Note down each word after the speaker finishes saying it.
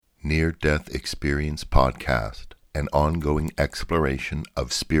Near-Death Experience Podcast, an ongoing exploration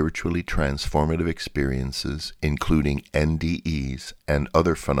of spiritually transformative experiences, including NDEs and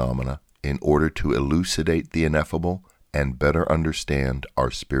other phenomena, in order to elucidate the ineffable and better understand our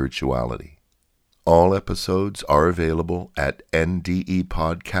spirituality. All episodes are available at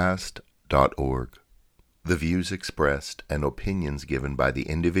ndepodcast.org. The views expressed and opinions given by the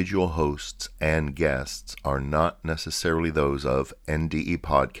individual hosts and guests are not necessarily those of NDE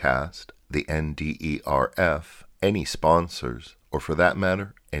Podcast, the NDERF, any sponsors, or for that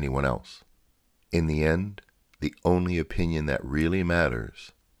matter, anyone else. In the end, the only opinion that really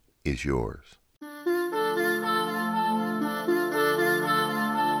matters is yours.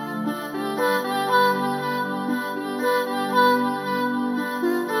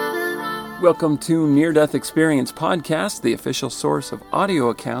 Welcome to Near-Death Experience Podcast, the official source of audio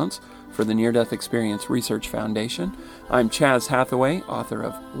accounts for the Near-Death Experience Research Foundation. I'm Chaz Hathaway, author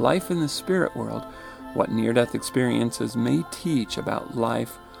of Life in the Spirit World, What Near-Death Experiences May Teach About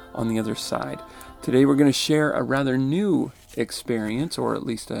Life on the Other Side. Today we're going to share a rather new experience, or at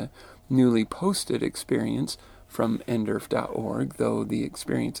least a newly posted experience from NDERF.org, though the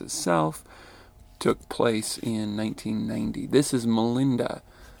experience itself took place in 1990. This is Melinda,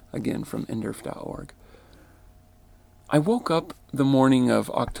 again from NDERF.org. I woke up the morning of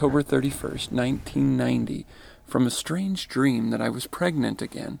October 31st, 1990, from a strange dream that I was pregnant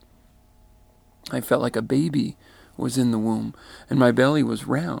again. I felt like a baby was in the womb, and my belly was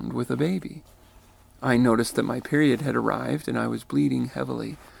round with a baby. I noticed that my period had arrived, and I was bleeding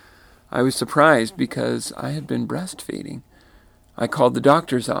heavily. I was surprised because I had been breastfeeding. I called the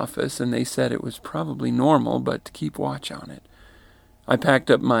doctor's office, and they said it was probably normal, but to keep watch on it. I packed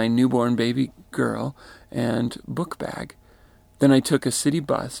up my newborn baby girl and book bag. Then I took a city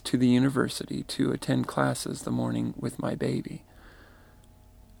bus to the university to attend classes the morning with my baby.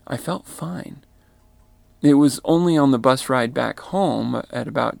 I felt fine. It was only on the bus ride back home at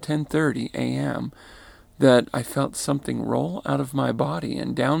about 10:30 a.m. that I felt something roll out of my body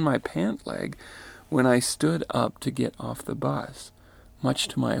and down my pant leg when I stood up to get off the bus. Much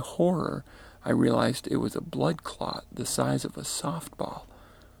to my horror, I realized it was a blood clot the size of a softball.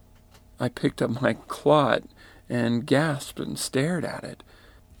 I picked up my clot and gasped and stared at it.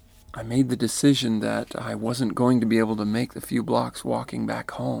 I made the decision that I wasn't going to be able to make the few blocks walking back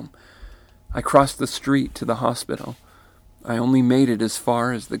home. I crossed the street to the hospital. I only made it as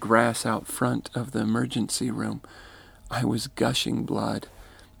far as the grass out front of the emergency room. I was gushing blood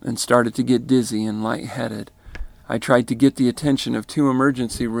and started to get dizzy and lightheaded. I tried to get the attention of two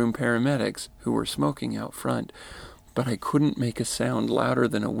emergency room paramedics who were smoking out front, but I couldn't make a sound louder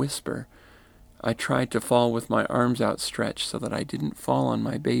than a whisper. I tried to fall with my arms outstretched so that I didn't fall on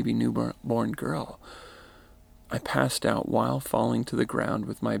my baby newborn girl. I passed out while falling to the ground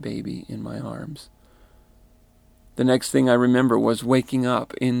with my baby in my arms. The next thing I remember was waking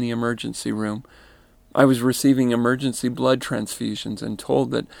up in the emergency room. I was receiving emergency blood transfusions and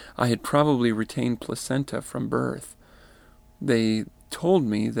told that I had probably retained placenta from birth. They told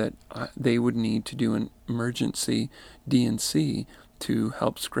me that they would need to do an emergency D&C to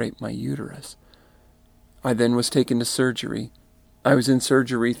help scrape my uterus. I then was taken to surgery. I was in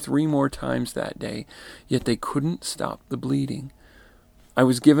surgery 3 more times that day, yet they couldn't stop the bleeding. I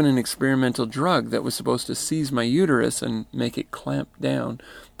was given an experimental drug that was supposed to seize my uterus and make it clamp down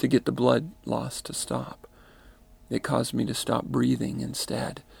to get the blood loss to stop. It caused me to stop breathing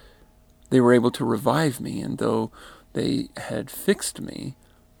instead. They were able to revive me, and though they had fixed me,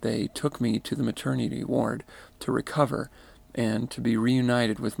 they took me to the maternity ward to recover and to be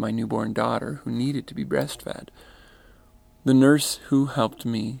reunited with my newborn daughter who needed to be breastfed. The nurse who helped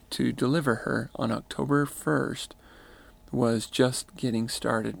me to deliver her on October 1st was just getting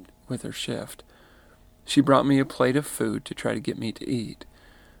started with her shift. She brought me a plate of food to try to get me to eat.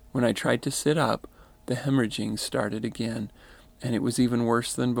 When I tried to sit up, the hemorrhaging started again, and it was even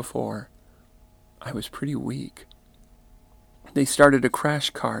worse than before. I was pretty weak. They started a crash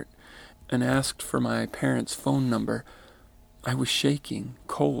cart and asked for my parents' phone number. I was shaking,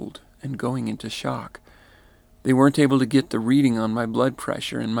 cold, and going into shock. They weren't able to get the reading on my blood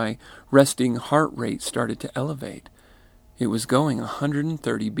pressure, and my resting heart rate started to elevate. It was going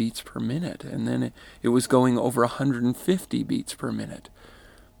 130 beats per minute, and then it was going over 150 beats per minute.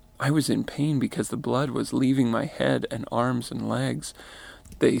 I was in pain because the blood was leaving my head and arms and legs.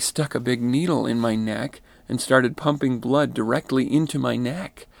 They stuck a big needle in my neck and started pumping blood directly into my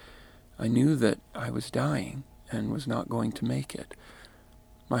neck. I knew that I was dying and was not going to make it.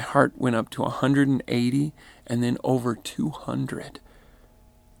 My heart went up to 180 and then over 200.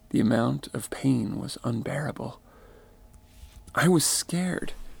 The amount of pain was unbearable. I was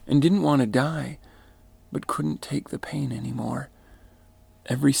scared and didn't want to die, but couldn't take the pain anymore.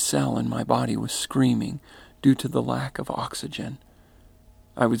 Every cell in my body was screaming due to the lack of oxygen.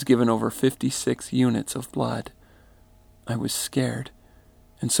 I was given over 56 units of blood. I was scared,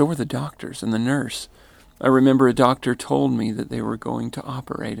 and so were the doctors and the nurse. I remember a doctor told me that they were going to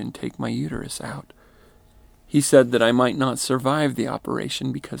operate and take my uterus out. He said that I might not survive the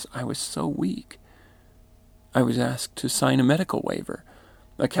operation because I was so weak. I was asked to sign a medical waiver.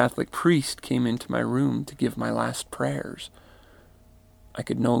 A Catholic priest came into my room to give my last prayers. I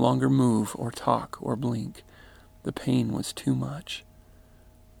could no longer move or talk or blink. The pain was too much.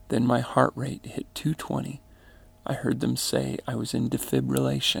 Then my heart rate hit 220. I heard them say I was in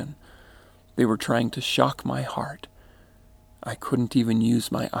defibrillation. They were trying to shock my heart. I couldn't even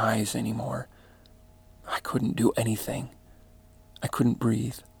use my eyes anymore. I couldn't do anything. I couldn't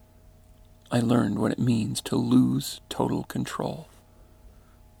breathe. I learned what it means to lose total control.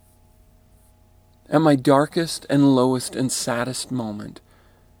 At my darkest and lowest and saddest moment,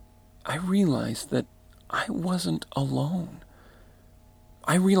 I realized that I wasn't alone.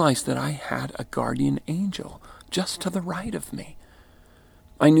 I realized that I had a guardian angel just to the right of me.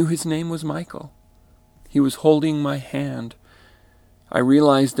 I knew his name was Michael. He was holding my hand. I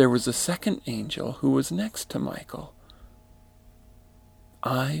realized there was a second angel who was next to Michael.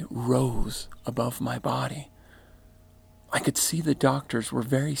 I rose above my body. I could see the doctors were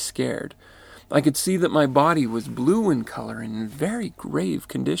very scared. I could see that my body was blue in color and in very grave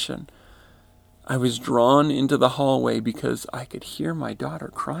condition. I was drawn into the hallway because I could hear my daughter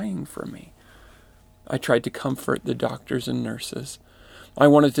crying for me. I tried to comfort the doctors and nurses. I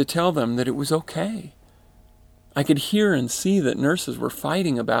wanted to tell them that it was okay. I could hear and see that nurses were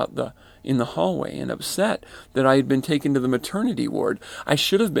fighting in the hallway and upset that I had been taken to the maternity ward. I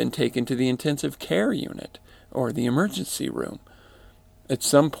should have been taken to the intensive care unit or the emergency room. At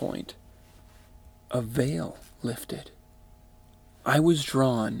some point, a veil lifted. I was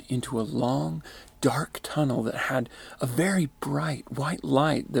drawn into a long, dark tunnel that had a very bright white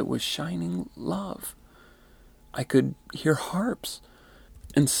light that was shining love. I could hear harps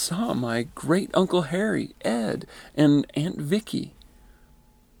and saw my great-uncle Harry, Ed, and Aunt Vicky.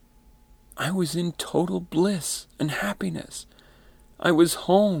 I was in total bliss and happiness. I was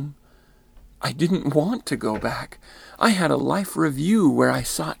home. I didn't want to go back. I had a life review where I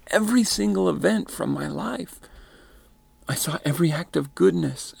saw every single event from my life. I saw every act of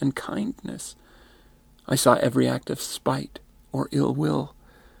goodness and kindness. I saw every act of spite or ill will.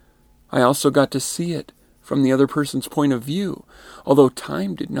 I also got to see it from the other person's point of view. Although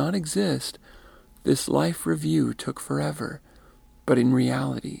time did not exist, this life review took forever, but in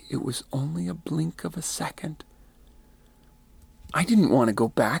reality it was only a blink of a second. I didn't want to go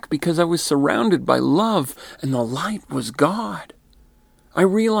back because I was surrounded by love and the light was God. I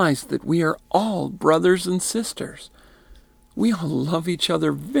realized that we are all brothers and sisters. We all love each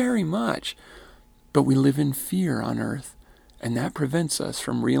other very much, but we live in fear on earth, and that prevents us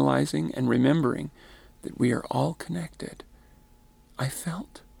from realizing and remembering that we are all connected. I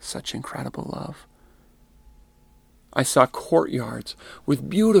felt such incredible love. I saw courtyards with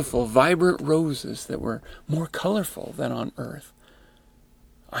beautiful, vibrant roses that were more colorful than on earth.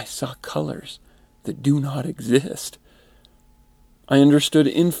 I saw colors that do not exist. I understood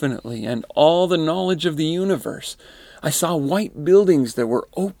infinitely and all the knowledge of the universe. I saw white buildings that were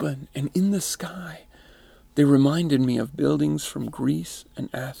open and in the sky. They reminded me of buildings from Greece and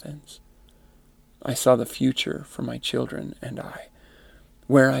Athens. I saw the future for my children and I,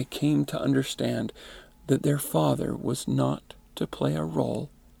 where I came to understand that their father was not to play a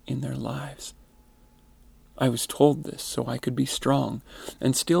role in their lives. I was told this so I could be strong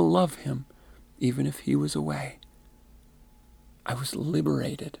and still love him, even if he was away. I was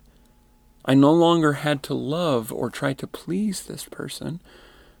liberated. I no longer had to love or try to please this person.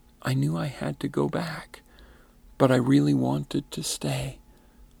 I knew I had to go back, but I really wanted to stay.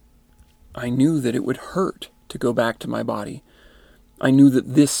 I knew that it would hurt to go back to my body. I knew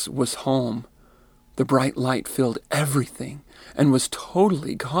that this was home. The bright light filled everything and was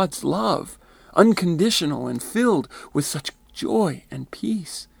totally God's love, unconditional and filled with such joy and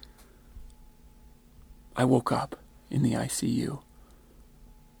peace. I woke up in the ICU.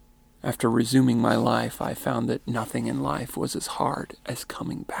 After resuming my life, I found that nothing in life was as hard as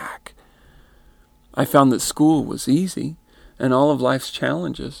coming back. I found that school was easy, and all of life's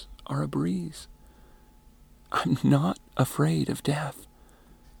challenges are a breeze. I'm not afraid of death.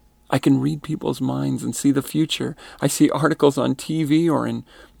 I can read people's minds and see the future. I see articles on TV or in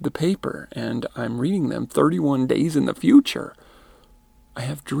the paper, and I'm reading them 31 days in the future. I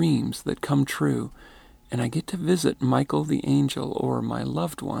have dreams that come true, and I get to visit Michael the angel or my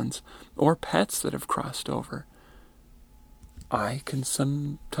loved ones or pets that have crossed over. I can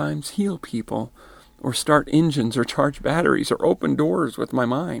sometimes heal people or start engines or charge batteries or open doors with my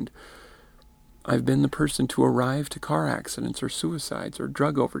mind. I've been the person to arrive to car accidents or suicides or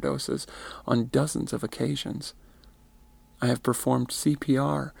drug overdoses on dozens of occasions. I have performed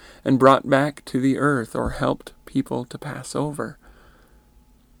CPR and brought back to the earth or helped people to pass over.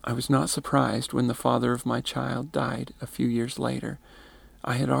 I was not surprised when the father of my child died a few years later.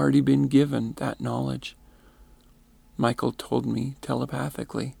 I had already been given that knowledge. Michael told me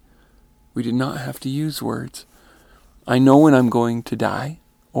telepathically. We did not have to use words. I know when I'm going to die,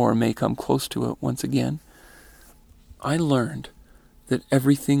 or may come close to it once again. I learned that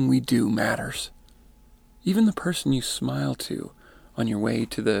everything we do matters. Even the person you smile to on your way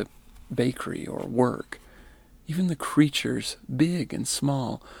to the bakery or work. Even the creatures, big and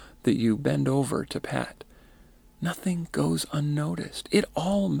small, that you bend over to pet. Nothing goes unnoticed. It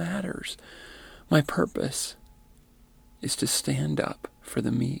all matters. My purpose is to stand up for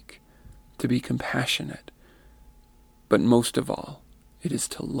the meek, to be compassionate, but most of all, it is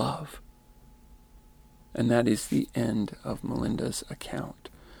to love. And that is the end of Melinda's account.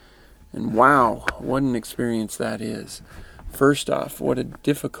 And wow, what an experience that is. First off, what a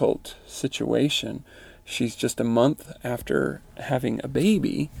difficult situation. She's just a month after having a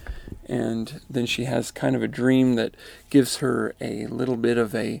baby, and then she has kind of a dream that gives her a little bit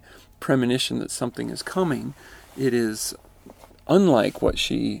of a premonition that something is coming. It is unlike what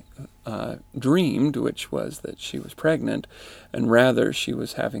she dreamed, which was that she was pregnant, and rather she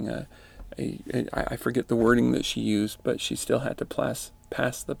was having I forget the wording that she used, but she still had to pass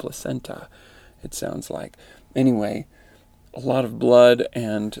the placenta, it sounds like. Anyway, a lot of blood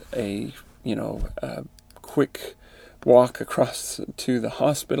and a quick walk across to the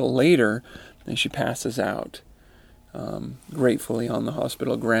hospital later, and she passes out. Gratefully on the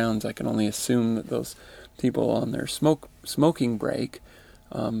hospital grounds, I can only assume that those people on their smoking break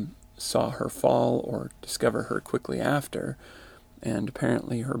saw her fall or discover her quickly after, and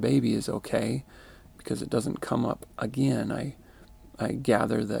apparently her baby is okay because it doesn't come up again. I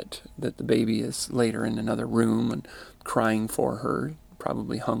gather that the baby is later in another room and crying for her,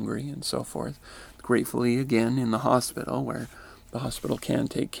 probably hungry and so forth. Gratefully again in the hospital, where the hospital can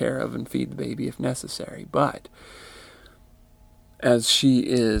take care of and feed the baby if necessary. But as she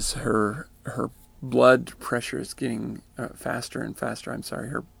is, her blood pressure is getting faster and faster.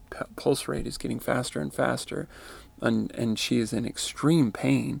 Her pulse rate is getting faster and faster, and she is in extreme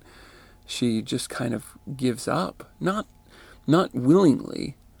pain. She just kind of gives up, not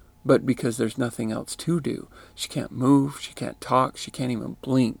willingly, but because there's nothing else to do. She can't move, she can't talk, she can't even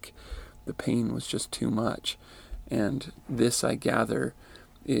blink. The pain was just too much. And this, I gather,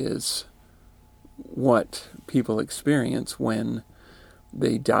 is what people experience when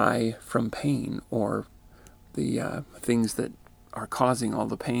they die from pain, or the things that are causing all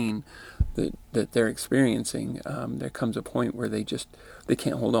the pain that they're experiencing. There comes a point where they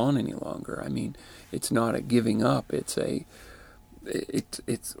can't hold on any longer. I mean, it's not a giving up. It's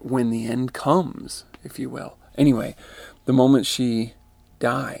when the end comes, if you will. Anyway, the moment she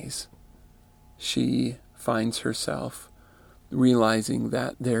dies, she finds herself realizing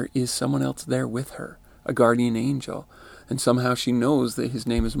that there is someone else there with her, a guardian angel. And somehow she knows that his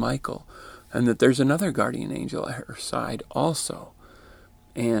name is Michael, and that there's another guardian angel at her side also.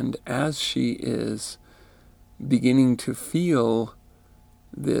 And as she is beginning to feel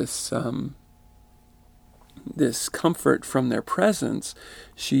this comfort from their presence,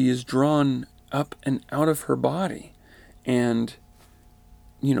 she is drawn up and out of her body. And,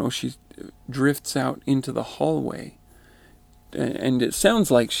 she drifts out into the hallway. And it sounds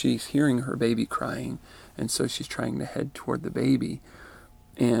like she's hearing her baby crying, and so she's trying to head toward the baby.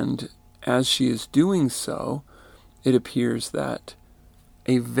 And as she is doing so, it appears that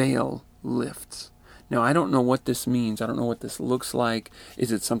a veil lifts. Now, I don't know what this means. I don't know what this looks like.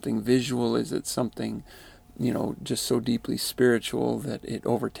 Is it something visual? Is it something, just so deeply spiritual that it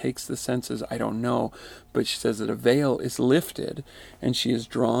overtakes the senses? I don't know. But she says that a veil is lifted, and she is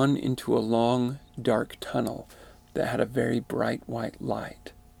drawn into a long, dark tunnel that had a very bright white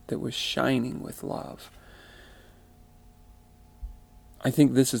light that was shining with love. I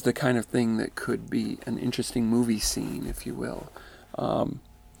think this is the kind of thing that could be an interesting movie scene, if you will.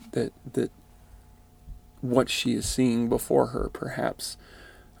 That what she is seeing before her perhaps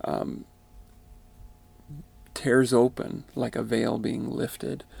tears open like a veil being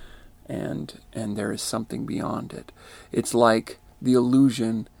lifted, and there is something beyond it. It's like the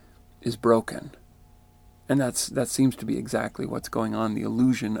illusion is broken. And that seems to be exactly what's going on, the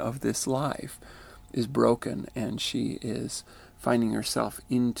illusion of this life. is broken, and she is finding herself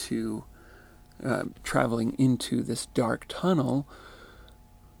traveling into this dark tunnel,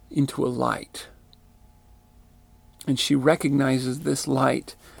 into a light. And she recognizes this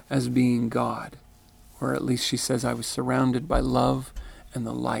light as being God. Or at least she says, I was surrounded by love, and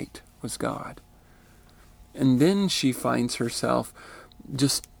the light was God. And then she finds herself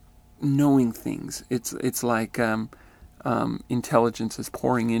just knowing things. It's like intelligence is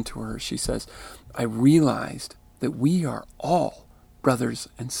pouring into her. She says, I realized that we are all brothers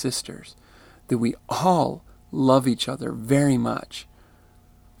and sisters, that we all love each other very much.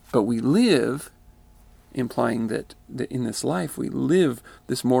 But we live, implying that in this life, we live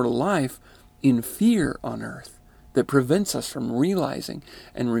this mortal life in fear on earth that prevents us from realizing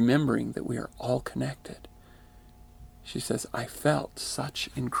and remembering that we are all connected. She says, I felt such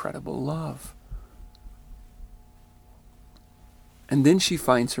incredible love. And then she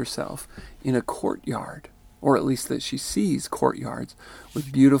finds herself in a courtyard, or at least that she sees courtyards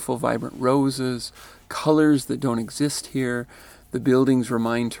with beautiful, vibrant roses, colors that don't exist here. The buildings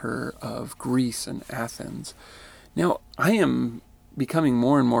remind her of Greece and Athens. Now, I am becoming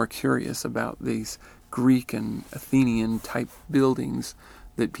more and more curious about these Greek and Athenian type buildings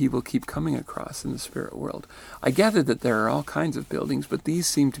that people keep coming across in the spirit world. I gather that there are all kinds of buildings, but these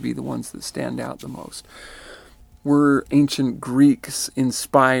seem to be the ones that stand out the most. Were ancient Greeks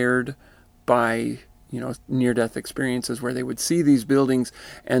inspired by, near-death experiences where they would see these buildings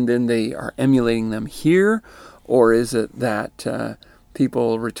and then they are emulating them here? Or is it that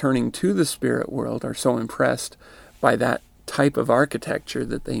people returning to the spirit world are so impressed by that type of architecture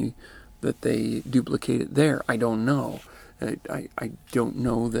that they duplicate it there? I don't know. I don't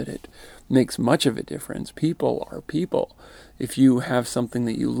know that it makes much of a difference. People are people. If you have something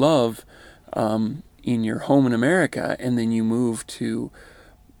that you love in your home in America and then you move to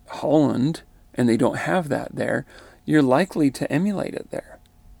Holland and they don't have that there, you're likely to emulate it there.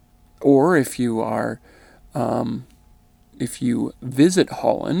 Or if you visit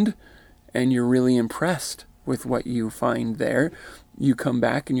Holland and you're really impressed with what you find there, you come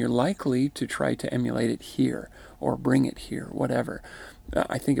back and you're likely to try to emulate it here or bring it here, whatever.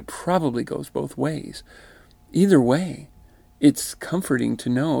 I think it probably goes both ways. Either way, it's comforting to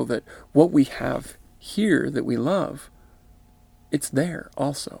know that what we have here that we love, it's there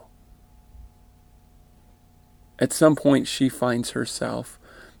also. At some point, she finds herself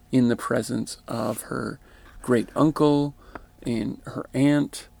in the presence of her great uncle and her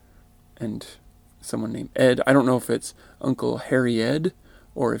aunt and someone named Ed. I don't know if it's Uncle Harry Ed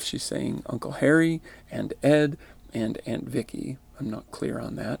or if she's saying Uncle Harry and Ed and Aunt Vicky. I'm not clear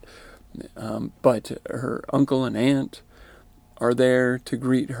on that. But her uncle and aunt are there to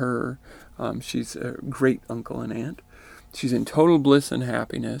greet her. She's a great uncle and aunt. She's in total bliss and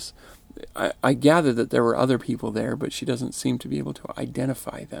happiness. I gather that there were other people there, but she doesn't seem to be able to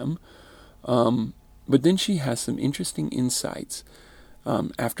identify them. But then she has some interesting insights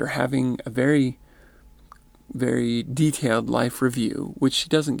after having a very, very detailed life review, which she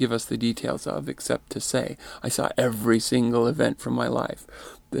doesn't give us the details of, except to say, I saw every single event from my life,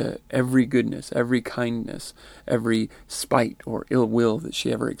 every goodness, every kindness, every spite or ill will that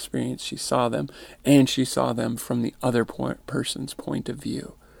she ever experienced. She saw them, and she saw them from the other person's point of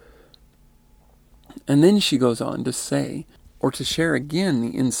view. And then she goes on to say, or to share again, the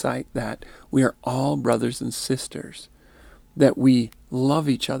insight that we are all brothers and sisters, that we love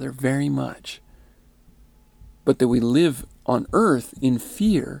each other very much, but that we live on earth in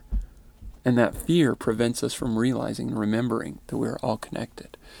fear, and that fear prevents us from realizing and remembering that we're all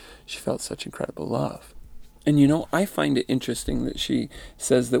connected. She felt such incredible love. And I find it interesting that she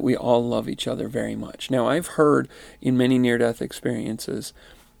says that we all love each other very much. Now, I've heard in many near-death experiences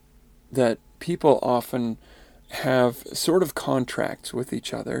that people often have sort of contracts with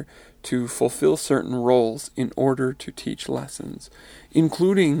each other to fulfill certain roles in order to teach lessons,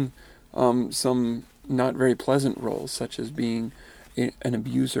 including some not very pleasant roles, such as being an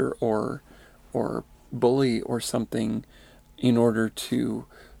abuser or bully or something, in order to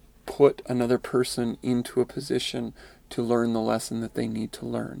put another person into a position to learn the lesson that they need to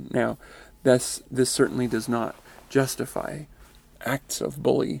learn. Now, this certainly does not justify acts of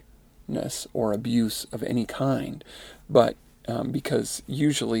bulliness or abuse of any kind, but because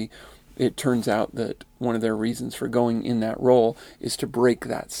usually it turns out that one of their reasons for going in that role is to break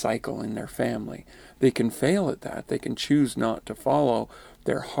that cycle in their family. They can fail at that. They can choose not to follow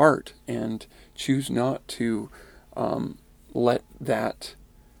their heart and choose not to let that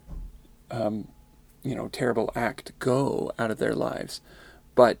terrible act go out of their lives.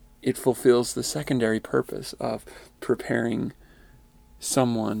 But it fulfills the secondary purpose of preparing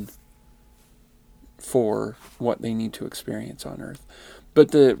someone for what they need to experience on earth.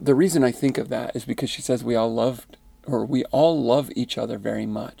 But the reason I think of that is because she says we all love each other very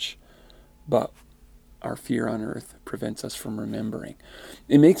much, but our fear on earth prevents us from remembering.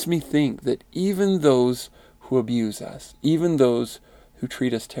 It makes me think that even those who abuse us, even those who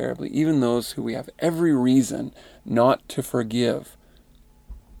treat us terribly, even those who we have every reason not to forgive,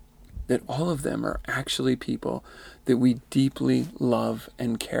 that all of them are actually people that we deeply love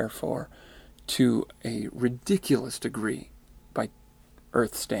and care for to a ridiculous degree by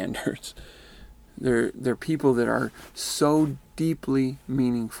earth standards. They're people that are so deeply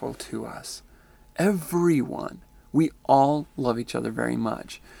meaningful to us. Everyone. We all love each other very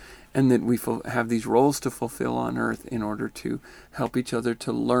much. And that we have these roles to fulfill on earth in order to help each other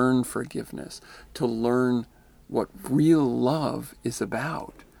to learn forgiveness, to learn what real love is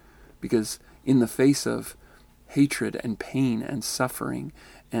about. Because in the face of hatred and pain and suffering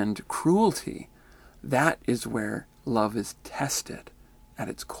and cruelty, that is where love is tested at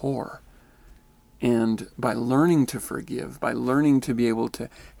its core. And by learning to forgive, by learning to be able to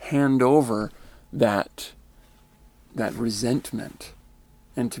hand over that resentment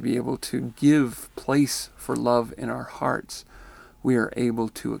and to be able to give place for love in our hearts, we are able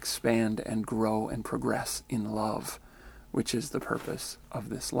to expand and grow and progress in love, which is the purpose of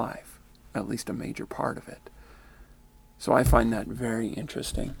this life, at least a major part of it. So I find that very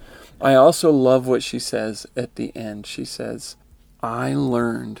interesting. I also love what she says at the end. She says, I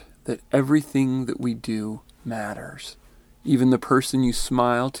learned that everything that we do matters. Even the person you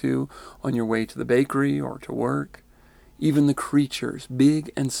smile to on your way to the bakery or to work, even the creatures,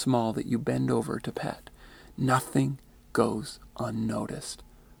 big and small, that you bend over to pet. Nothing goes unnoticed.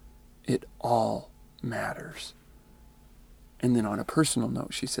 It all matters. And then on a personal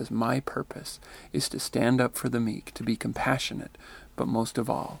note, she says, my purpose is to stand up for the meek, to be compassionate, but most of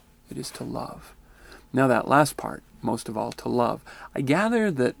all, it is to love. Now that last part, most of all, to love, I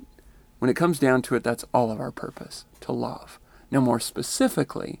gather that when it comes down to it, that's all of our purpose, to love. Now more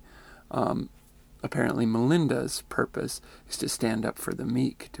specifically, apparently Melinda's purpose is to stand up for the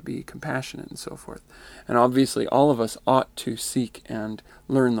meek, to be compassionate and so forth. And obviously all of us ought to seek and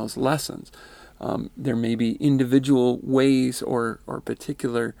learn those lessons. There may be individual ways or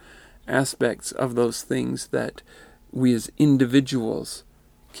particular aspects of those things that we as individuals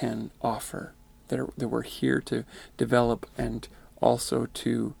can offer, that we're here to develop and also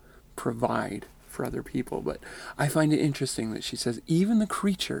to provide for other people. But I find it interesting that she says, even the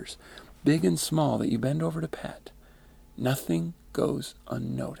creatures, big and small, that you bend over to pet, nothing goes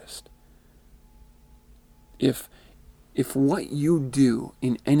unnoticed. If what you do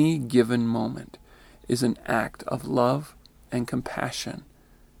in any given moment is an act of love and compassion,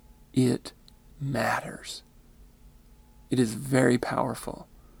 it matters. It is very powerful.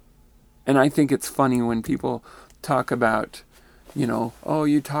 And I think it's funny when people talk about, oh,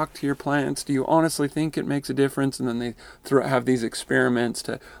 you talk to your plants. Do you honestly think it makes a difference? And then they have these experiments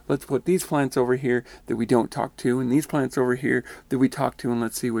to, let's put these plants over here that we don't talk to, and these plants over here that we talk to, and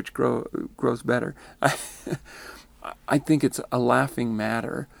let's see which grows better. I think it's a laughing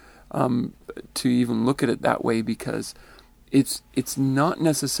matter to even look at it that way, because it's not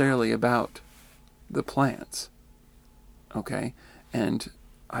necessarily about the plants, okay? And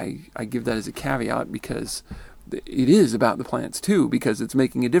I give that as a caveat, because it is about the plants too, because it's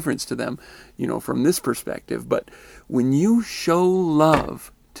making a difference to them, from this perspective. But when you show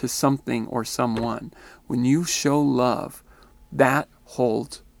love to something or someone, when you show love, that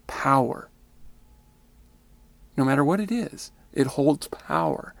holds power. No matter what it is, it holds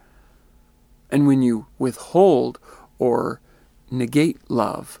power. And when you withhold or negate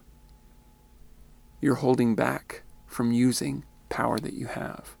love, you're holding back from using power that you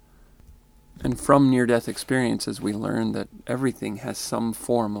have. And from near-death experiences, we learn that everything has some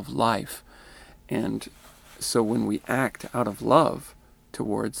form of life. And so when we act out of love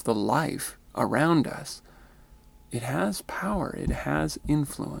towards the life around us, it has power, it has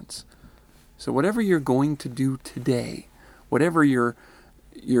influence. So whatever you're going to do today, whatever you're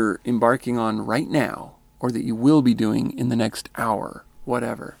embarking on right now, or that you will be doing in the next hour,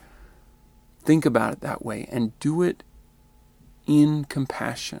 whatever, think about it that way and do it in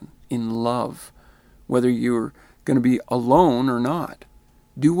compassion, in love, whether you're going to be alone or not.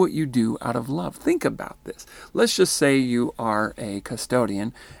 Do what you do out of love. Think about this. Let's just say you are a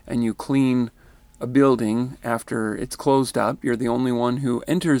custodian and you clean a building after it's closed up. You're the only one who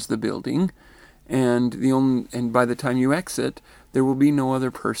enters the building, and by the time you exit, there will be no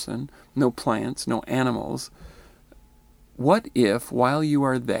other person, no plants, no animals. What if, while you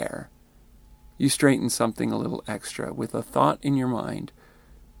are there, you straighten something a little extra with a thought in your mind?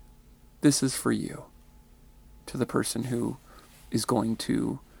 This is for you. to the person who is going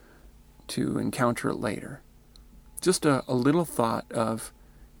to encounter it later. Just a little thought of,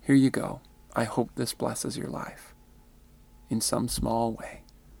 here you go. I hope this blesses your life in some small way.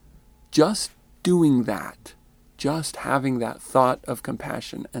 Just doing that, just having that thought of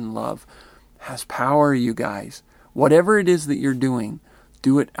compassion and love has power, you guys. Whatever it is that you're doing,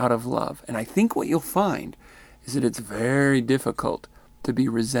 do it out of love. And I think what you'll find is that it's very difficult to be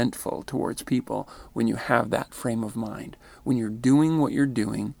resentful towards people when you have that frame of mind, when you're doing what you're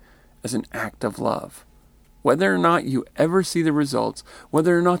doing as an act of love. Whether or not you ever see the results,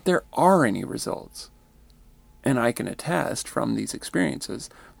 whether or not there are any results. And I can attest from these experiences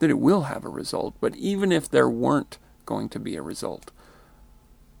that it will have a result, but even if there weren't going to be a result,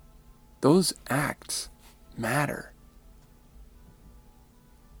 those acts matter.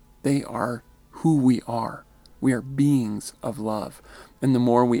 They are who we are. We are beings of love. And the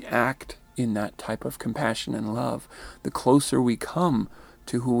more we act in that type of compassion and love, the closer we come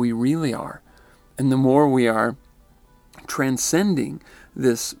to who we really are. And the more we are transcending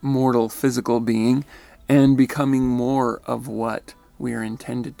this mortal physical being and becoming more of what we are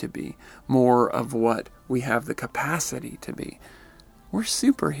intended to be, more of what we have the capacity to be. We're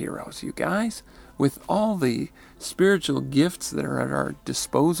superheroes, you guys, with all the spiritual gifts that are at our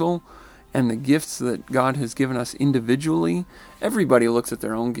disposal and the gifts that God has given us individually. Everybody looks at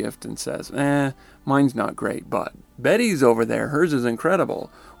their own gift and says, mine's not great, but Betty's over there, hers is incredible.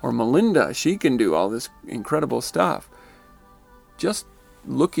 Or Melinda, she can do all this incredible stuff. Just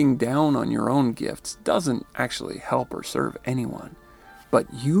looking down on your own gifts doesn't actually help or serve anyone. But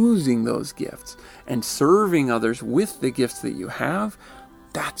using those gifts and serving others with the gifts that you have,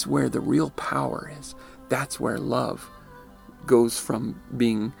 that's where the real power is. That's where love goes from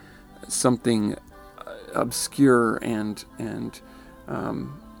being something obscure and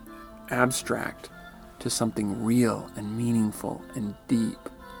abstract to something real and meaningful and deep.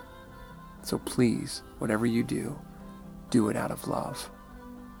 So please, whatever you do it out of love.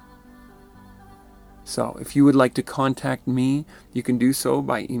 So if you would like to contact me, you can do so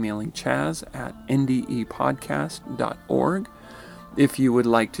by emailing chaz@ndepodcast.org. If you would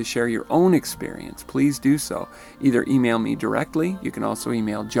like to share your own experience, please do so. Either email me directly. You can also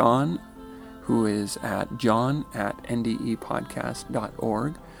email John, who is at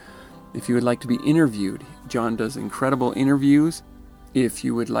john@ndepodcast.org. If you would like to be interviewed, John does incredible interviews. If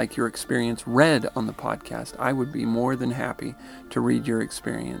you would like your experience read on the podcast, I would be more than happy to read your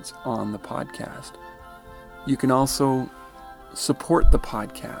experience on the podcast. You can also support the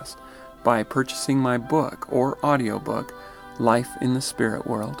podcast by purchasing my book or audiobook, Life in the Spirit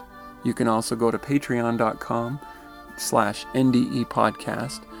World. You can also go to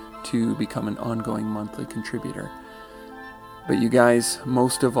patreon.com/NDEpodcast to become an ongoing monthly contributor. But you guys,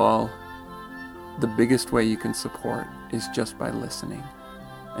 most of all, the biggest way you can support is just by listening.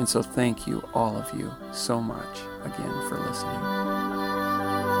 And so thank you, all of you, so much again for listening.